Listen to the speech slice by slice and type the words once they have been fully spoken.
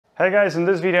Hey guys, in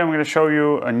this video I'm going to show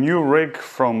you a new rig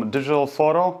from Digital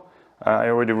Foto. I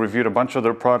already reviewed a bunch of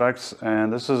their products,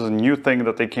 and this is a new thing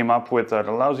that they came up with that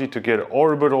allows you to get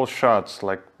orbital shots,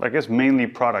 like I guess mainly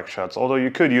product shots, although you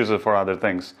could use it for other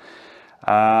things.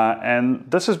 And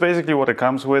this is basically what it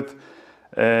comes with,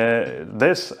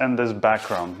 this and this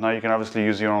background. Now you can obviously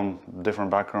use your own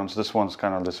different backgrounds. This one's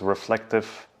kind of this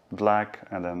reflective black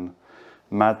and then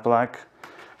matte black,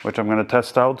 which I'm going to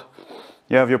test out.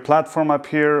 You have your platform up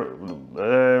here.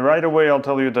 Right away I'll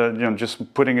tell you that,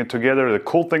 just putting it together, the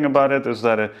cool thing about it is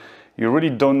that you really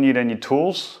don't need any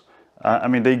tools. I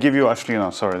mean, they give you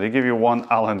they give you one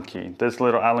Allen key, this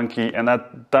little Allen key, and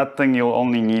that thing you'll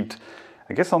only need,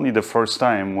 I guess only the first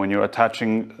time when you're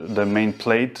attaching the main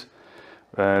plate.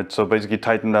 So basically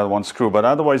tighten that one screw, but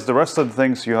otherwise the rest of the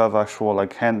things you have actual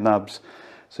like hand knobs,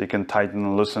 so you can tighten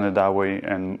and loosen it that way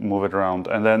and move it around.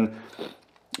 And then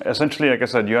essentially, like I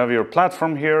said, you have your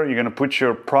platform here. You're going to put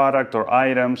your product or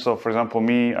item. So for example,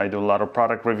 me, I do a lot of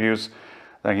product reviews.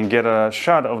 I can get a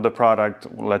shot of the product.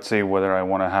 Let's say whether I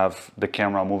want to have the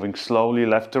camera moving slowly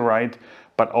left to right,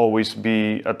 but always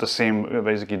be at the same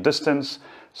basically distance.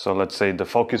 So let's say the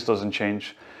focus doesn't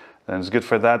change, then it's good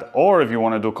for that. Or if you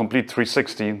want to do a complete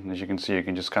 360, as you can see, you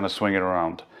can just kind of swing it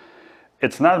around.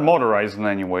 It's not motorized in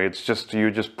any way. It's just, you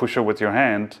just push it with your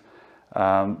hand.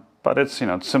 But it's,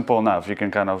 it's simple enough. You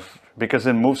can kind of, because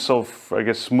it moves so, I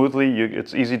guess, smoothly,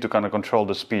 it's easy to kind of control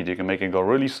the speed. You can make it go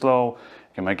really slow,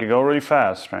 you can make it go really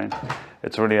fast, right?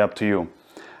 It's really up to you.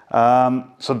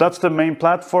 So that's the main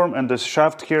platform, and this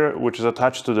shaft here, which is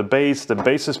attached to the base. The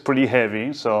base is pretty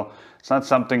heavy, so it's not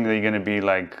something that you're going to be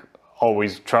like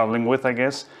always traveling with, I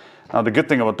guess. Now the good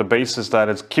thing about the base is that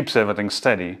it keeps everything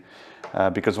steady.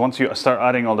 Because once you start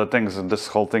adding all the things, this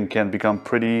whole thing can become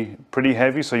pretty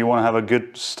heavy, so you want to have a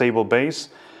good stable base.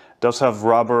 It does have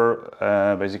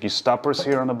rubber basically stoppers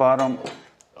here on the bottom.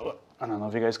 I don't know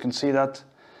if you guys can see that.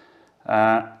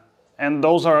 And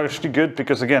those are actually good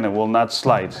because, again, it will not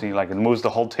slide. See, like it moves the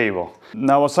whole table.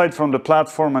 Now, aside from the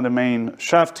platform and the main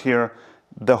shaft here,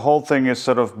 the whole thing is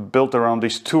sort of built around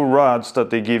these two rods that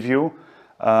they give you.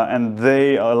 And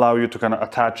they allow you to kind of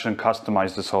attach and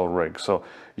customize this whole rig. So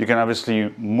you can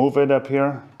obviously move it up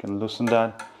here. You can loosen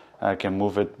that. I can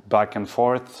move it back and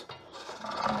forth.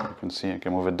 You can see I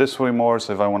can move it this way more.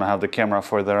 So if I want to have the camera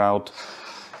further out,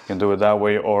 you can do it that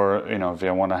way. Or, if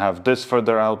you want to have this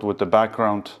further out with the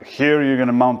background. Here you're going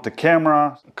to mount the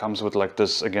camera. It comes with like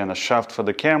this, again, a shaft for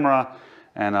the camera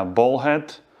and a ball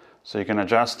head. So you can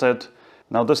adjust it.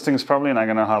 Now this thing is probably not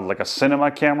going to have like a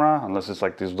cinema camera, unless it's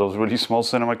like those really small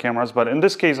cinema cameras. But in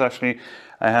this case, actually,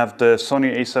 I have the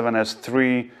Sony a7S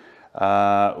III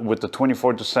with the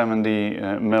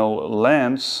 24-70mm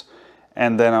lens.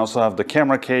 And then I also have the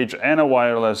camera cage and a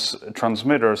wireless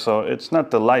transmitter. So it's not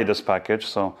the lightest package.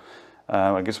 So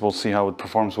I guess we'll see how it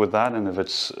performs with that and if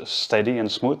it's steady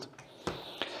and smooth.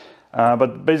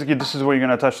 But basically, this is where you're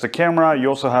going to attach the camera. You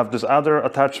also have this other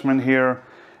attachment here.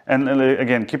 And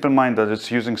again, keep in mind that it's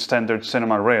using standard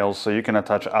cinema rails, so you can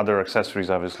attach other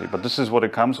accessories, obviously. But this is what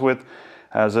it comes with. It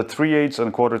has a 3/8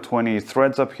 and 1/4-20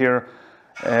 threads up here.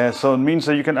 So it means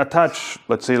that you can attach,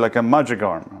 let's say, like a magic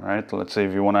arm, right? Let's say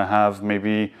if you want to have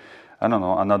maybe, I don't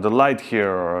know, another light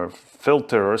here or a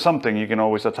filter or something, you can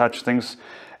always attach things.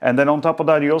 And then on top of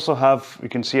that, you also have, you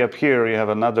can see up here, you have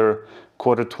another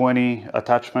 1/4-20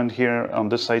 attachment here on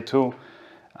this side too.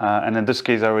 And in this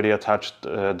case, I already attached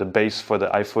the base for the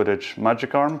iFootage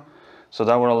magic arm. So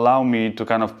that will allow me to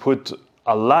kind of put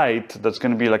a light that's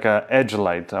going to be like an edge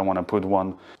light. I want to put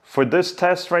one. For this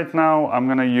test right now, I'm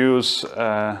going to use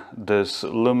this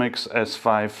Lumix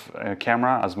S5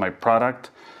 camera as my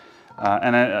product.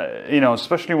 And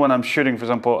especially when I'm shooting, for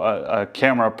example,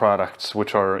 camera products,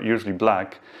 which are usually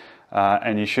black,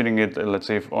 and you're shooting it, let's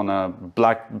say, on a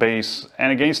black base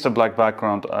and against a black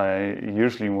background, I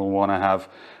usually will want to have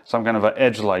some kind of an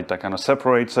edge light that kind of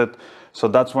separates it. So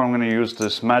that's where I'm going to use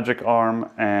this magic arm,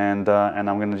 and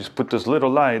I'm going to just put this little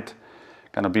light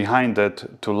kind of behind it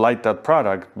to light that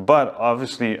product. But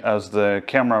obviously, as the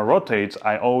camera rotates,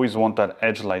 I always want that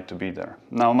edge light to be there.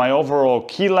 Now, my overall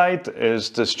key light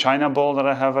is this China ball that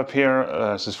I have up here.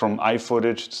 This is from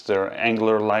iFootage. It's their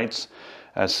angular lights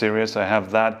series. I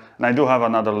have that, and I do have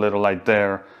another little light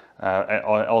there,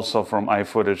 also from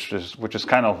iFootage, which is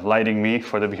kind of lighting me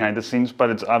for the behind the scenes, but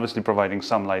it's obviously providing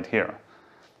some light here.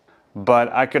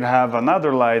 But I could have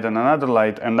another light and another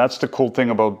light, and that's the cool thing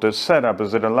about this setup,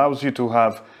 is it allows you to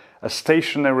have a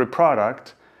stationary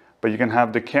product, but you can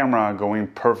have the camera going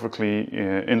perfectly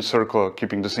in circle,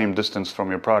 keeping the same distance from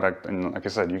your product. And like I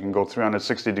said, you can go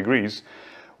 360 degrees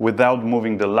without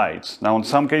moving the lights. Now, in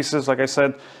some cases, like I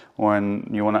said, when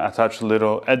you want to attach a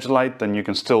little edge light, then you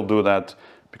can still do that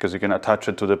because you can attach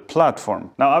it to the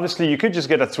platform. Now, obviously, you could just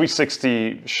get a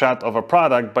 360 shot of a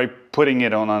product by putting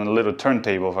it on a little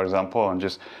turntable, for example, and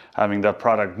just having that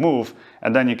product move.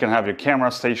 And then you can have your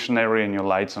camera stationary and your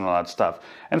lights and all that stuff.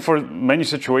 And for many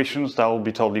situations, that will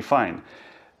be totally fine.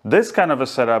 This kind of a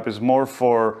setup is more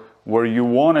for where you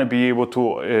want to be able to,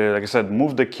 like I said,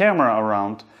 move the camera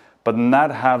around, but not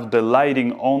have the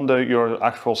lighting on your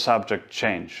actual subject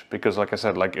change. Because like I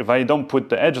said, like if I don't put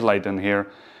the edge light in here,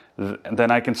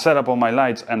 then I can set up all my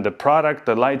lights, and the product,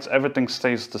 the lights, everything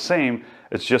stays the same.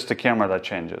 It's just the camera that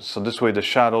changes. So this way the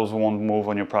shadows won't move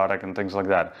on your product and things like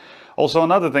that. Also,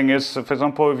 another thing is, for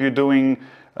example, if you're doing,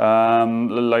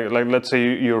 like let's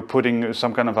say you're putting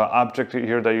some kind of an object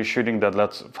here that you're shooting that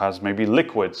has maybe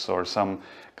liquids or some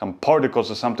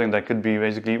particles or something that could be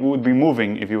basically, would be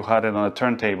moving if you had it on a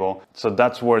turntable. So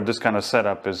that's where this kind of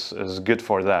setup is good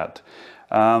for that.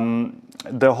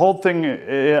 The whole thing,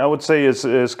 I would say,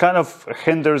 is kind of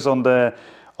hinders on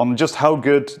just how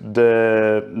good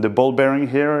the ball bearing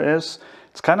here is.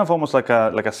 It's kind of almost like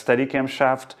a Steadicam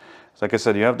shaft. Like I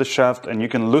said, you have the shaft and you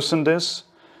can loosen this,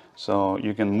 so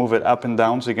you can move it up and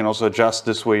down. So you can also adjust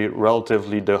this way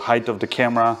relatively the height of the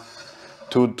camera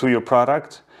to your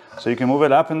product. So you can move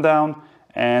it up and down,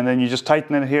 and then you just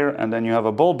tighten it here, and then you have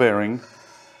a ball bearing.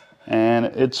 And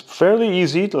it's fairly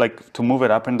easy to move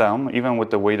it up and down, even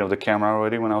with the weight of the camera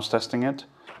already when I was testing it.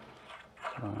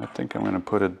 So I think I'm going to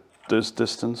put it this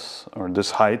distance, or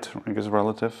this height, I guess,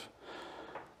 relative.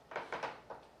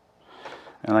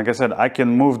 And like I said, I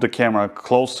can move the camera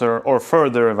closer or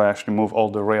further if I actually move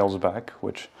all the rails back,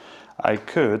 which I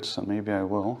could, so maybe I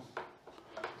will.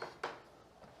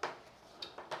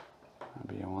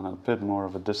 Maybe I want a bit more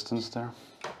of a distance there.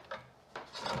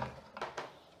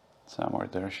 Somewhere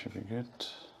there should be good.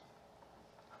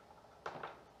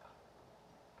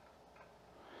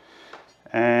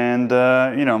 And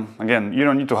you know, again, you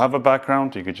don't need to have a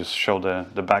background. You could just show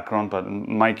the background, but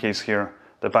in my case here,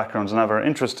 the background's never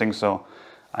interesting, so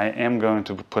I am going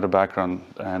to put a background.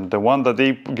 And the one that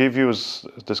they give you is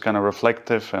this kind of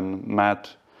reflective and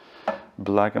matte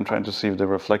black. I'm trying to see if the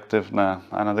reflective, nah,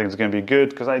 I don't think it's going to be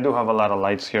good, because I do have a lot of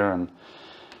lights here, and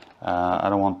I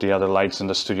don't want the other lights in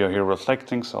the studio here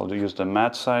reflecting, so I'll use the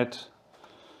matte side.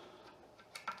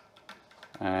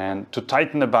 And to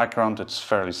tighten the background, it's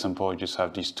fairly simple. You just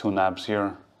have these two knobs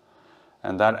here,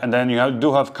 and then you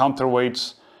do have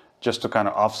counterweights just to kind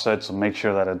of offset, so make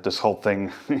sure that this whole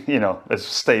thing, you know, is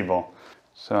stable.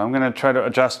 So I'm going to try to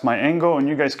adjust my angle, and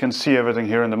you guys can see everything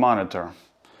here in the monitor.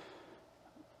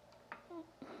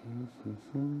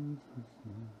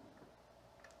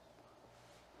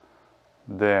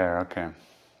 There, okay.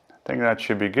 I think that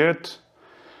should be good.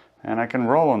 And I can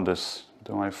roll on this,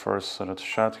 do my first sort of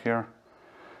shot here.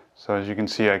 So as you can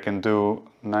see, I can do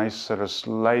nice sort of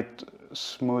slight,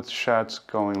 smooth shots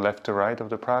going left to right of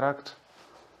the product.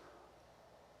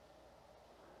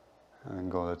 And then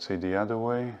go, let's say, the other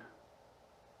way.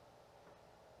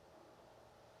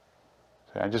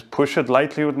 So I just push it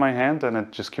lightly with my hand, and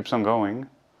it just keeps on going.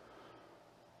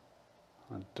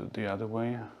 I'll do the other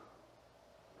way.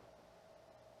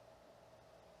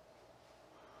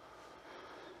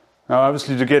 Now,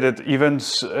 obviously, to get it even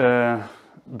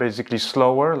basically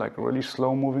slower, like a really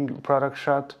slow moving product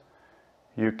shot,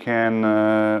 you can,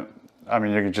 I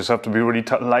mean, you just have to be really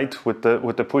light with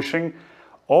the pushing,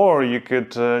 or you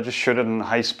could just shoot it in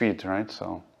high speed, right?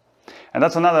 So, and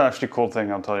that's another actually cool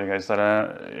thing I'll tell you guys, that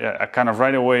I kind of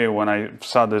right away when I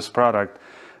saw this product,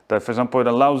 that for example, it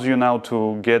allows you now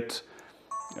to get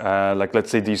like,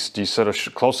 let's say these sort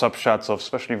of close-up shots of,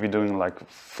 especially if you're doing like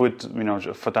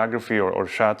photography or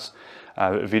shots,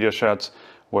 video shots,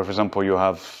 where for example you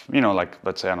have, like,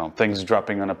 let's say, I don't know, things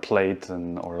dropping on a plate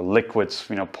or liquids,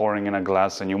 pouring in a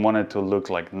glass, and you want it to look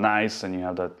like nice, and you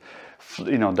have that,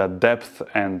 that depth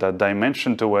and that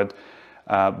dimension to it,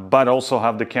 but also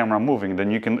have the camera moving. Then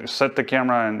you can set the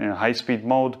camera in high-speed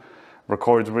mode,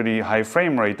 record really high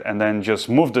frame rate, and then just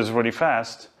move this really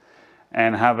fast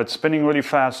and have it spinning really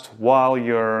fast while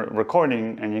you're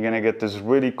recording, and you're gonna get this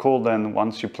really cool, then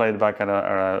once you play it back at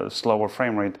a slower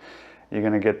frame rate, you're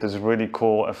gonna get this really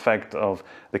cool effect of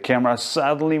the camera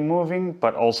suddenly moving,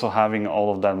 but also having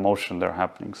all of that motion there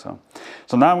happening. So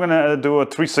now I'm gonna do a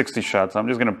 360 shot. I'm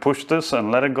just gonna push this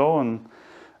and let it go, and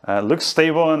it looks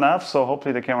stable enough, so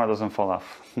hopefully the camera doesn't fall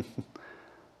off.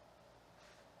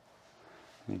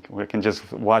 We can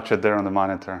just watch it there on the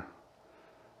monitor.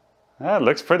 Yeah, it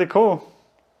looks pretty cool.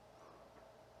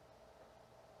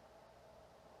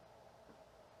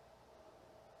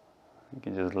 You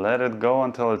can just let it go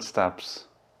until it stops.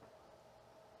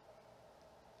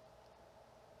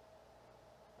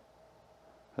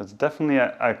 It's definitely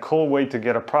a cool way to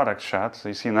get a product shot. So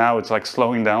you see now it's like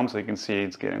slowing down, so you can see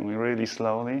it's getting really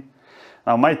slowly.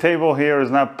 Now my table here is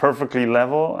not perfectly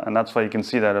level, and that's why you can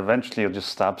see that eventually it just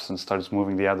stops and starts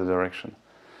moving the other direction.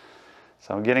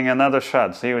 So I'm getting another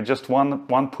shot. See, with just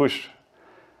one push,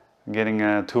 I'm getting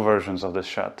 2 versions of this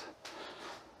shot.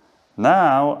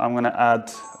 Now I'm going to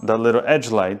add the little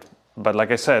edge light, but like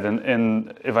I said,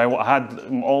 if I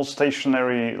had all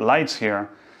stationary lights here,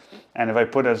 and if I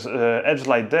put an edge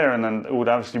light there, and then it would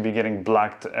obviously be getting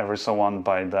blacked every so on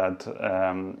by that,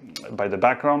 by the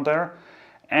background there.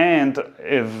 And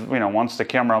if, you know, once the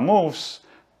camera moves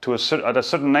to at a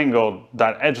certain angle,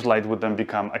 that edge light would then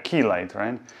become a key light,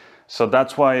 right? So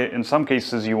that's why in some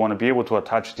cases you want to be able to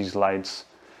attach these lights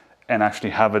and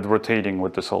actually have it rotating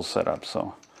with this whole setup.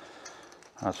 So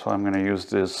that's why I'm going to use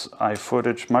this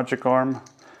iFootage magic arm.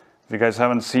 If you guys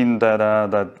haven't seen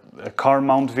that car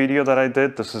mount video that I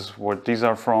did, this is where these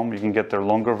are from. You can get their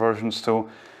longer versions too,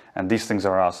 and these things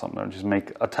are awesome. They just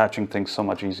make attaching things so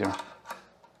much easier.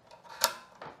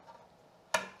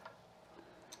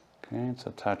 Okay, it's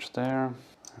attached there.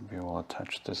 Maybe we'll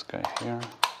attach this guy here.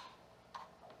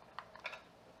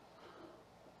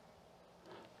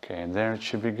 Okay, there it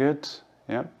should be good.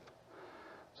 Yep.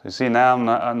 So you see now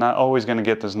I'm not always going to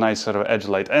get this nice sort of edge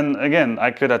light. And again, I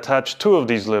could attach 2 of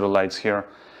these little lights here,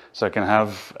 so I can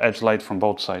have edge light from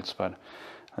both sides. But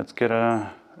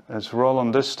let's roll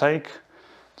on this take,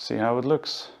 see how it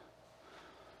looks.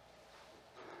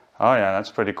 Oh yeah, that's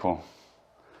pretty cool.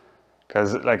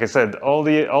 Because like I said, all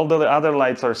the other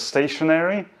lights are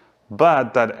stationary,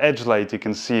 but that edge light you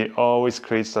can see always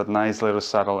creates that nice little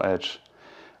subtle edge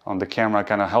on the camera,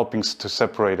 kind of helping to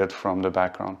separate it from the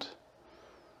background.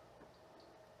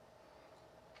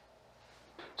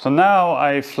 So now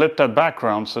I flipped that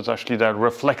background, so it's actually that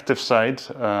reflective side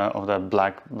of that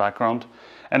black background.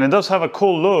 And it does have a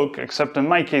cool look, except in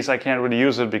my case I can't really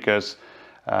use it because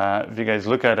if you guys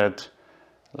look at it,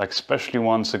 like especially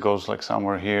once it goes like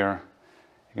somewhere here,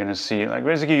 you're gonna see, like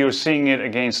basically you're seeing it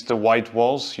against the white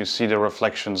walls, you see the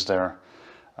reflections there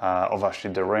of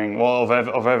actually the ring, well,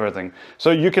 of everything.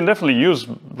 So you can definitely use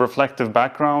reflective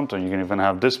background, or you can even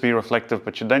have this be reflective,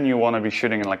 but then you wanna be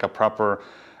shooting in like a proper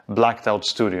blacked out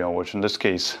studio, which in this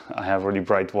case I have really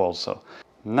bright walls. So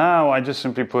now I just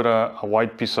simply put a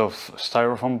white piece of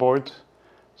styrofoam board,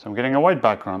 so I'm getting a white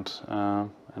background,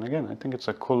 and again I think it's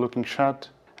a cool looking shot.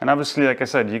 And obviously, like I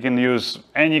said, you can use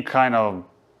any kind of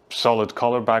solid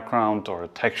color background or a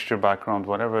texture background,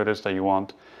 whatever it is that you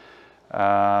want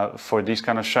for these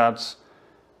kind of shots.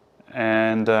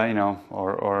 And you know,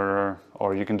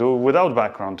 or you can do it without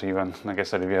background even, like I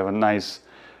said, if you have a nice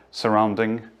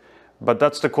surrounding. But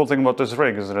that's the cool thing about this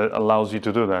rig, is that it allows you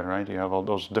to do that, right? You have all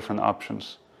those different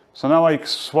options. So now I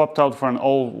swapped out for an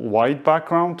all white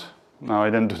background. Now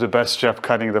I didn't do the best job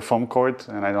cutting the foam cord,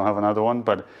 and I don't have another one,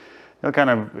 but it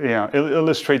kind of, you know, it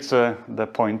illustrates the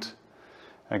point,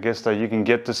 I guess, that you can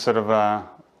get this sort of a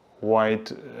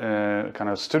white kind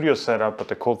of studio setup. But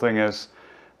the cool thing is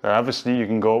that obviously you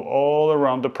can go all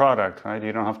around the product, right?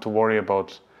 You don't have to worry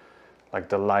about like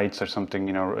the lights or something,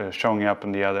 you know, showing up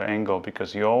in the other angle,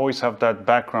 because you always have that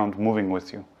background moving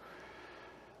with you.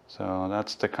 So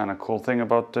that's the kind of cool thing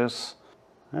about this.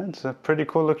 It's a pretty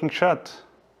cool looking shot.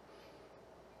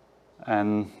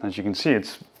 And as you can see,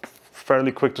 it's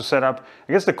fairly quick to set up.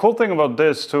 I guess the cool thing about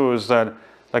this too is that,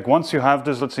 like, once you have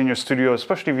this, let's say in your studio,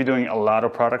 especially if you're doing a lot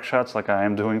of product shots like I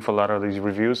am doing for a lot of these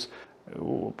reviews,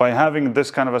 by having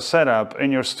this kind of a setup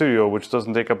in your studio, which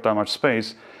doesn't take up that much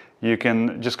space, you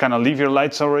can just kind of leave your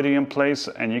lights already in place,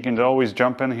 and you can always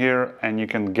jump in here and you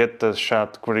can get the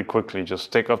shot pretty quickly.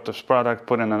 Just take off this product,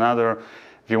 put in another.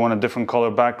 If you want a different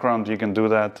color background, you can do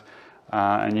that,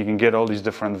 and you can get all these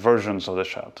different versions of the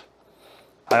shot.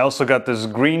 I also got this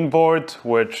green board,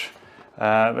 which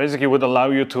basically would allow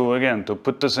you to, again, to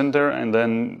put this in there, and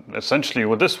then essentially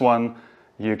with this one,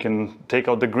 you can take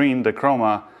out the green, the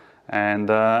chroma,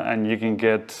 and you can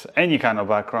get any kind of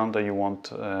background that you want,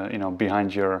 you know,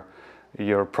 behind your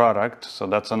product. So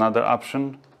that's another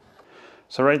option.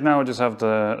 So right now I just have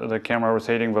the camera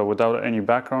rotating, but without any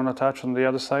background attached on the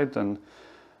other side. And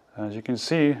as you can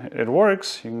see, it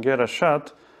works. You can get a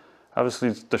shot. Obviously,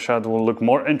 the shot will look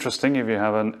more interesting if you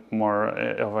have more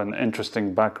of an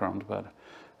interesting background, but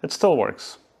it still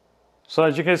works. So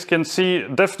as you guys can see,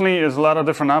 definitely is a lot of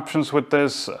different options with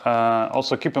this.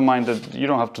 Also keep in mind that you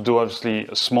don't have to do obviously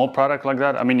a small product like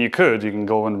that. I mean, you can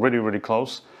go in really, really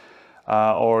close,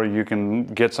 or you can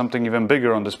get something even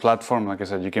bigger on this platform. Like I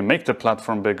said, you can make the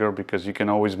platform bigger because you can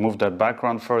always move that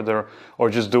background further, or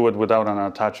just do it without an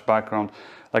attached background.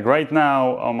 Like right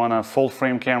now, I'm on a full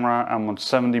frame camera. I'm on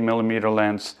 70mm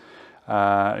lens.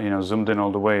 you know, zoomed in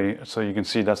all the way. So you can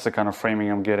see that's the kind of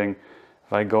framing I'm getting.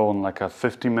 If I go on like a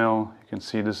 50 mil, you can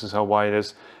see this is how wide it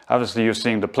is. Obviously you're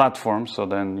seeing the platform, so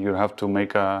then you have to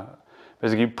make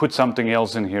basically put something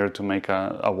else in here to make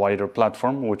a wider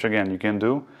platform, which again you can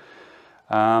do.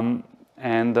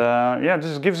 Yeah,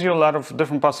 this gives you a lot of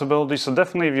different possibilities. So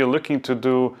definitely if you're looking to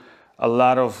do a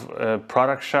lot of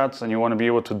product shots and you want to be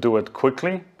able to do it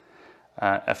quickly,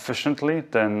 efficiently,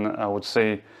 then I would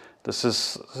say this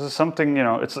is something, you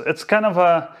know, it's kind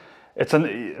of it's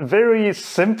a very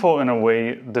simple in a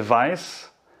way device,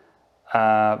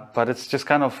 but it's just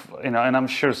kind of, you know, and I'm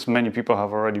sure many people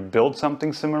have already built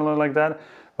something similar like that,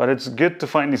 but it's good to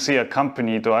finally see a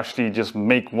company to actually just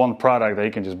make one product that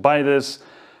you can just buy this.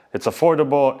 It's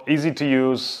affordable, easy to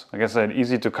use, like I said,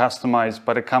 easy to customize,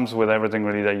 but it comes with everything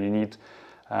really that you need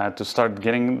to start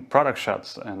getting product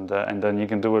shots, and then you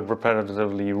can do it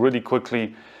repetitively, really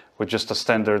quickly, with just a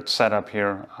standard setup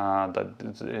here that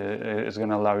is going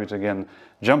to allow you to, again,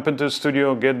 jump into the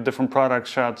studio, get different product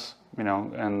shots, you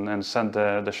know, and send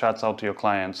the shots out to your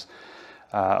clients,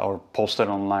 or post it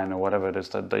online or whatever it is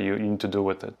that you need to do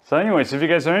with it. So anyways, if you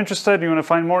guys are interested, you want to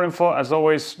find more info, as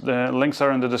always, the links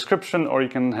are in the description, or you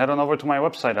can head on over to my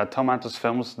website at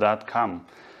tomantosfilms.com.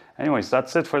 Anyways,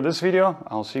 that's it for this video.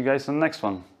 I'll see you guys in the next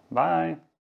one. Bye!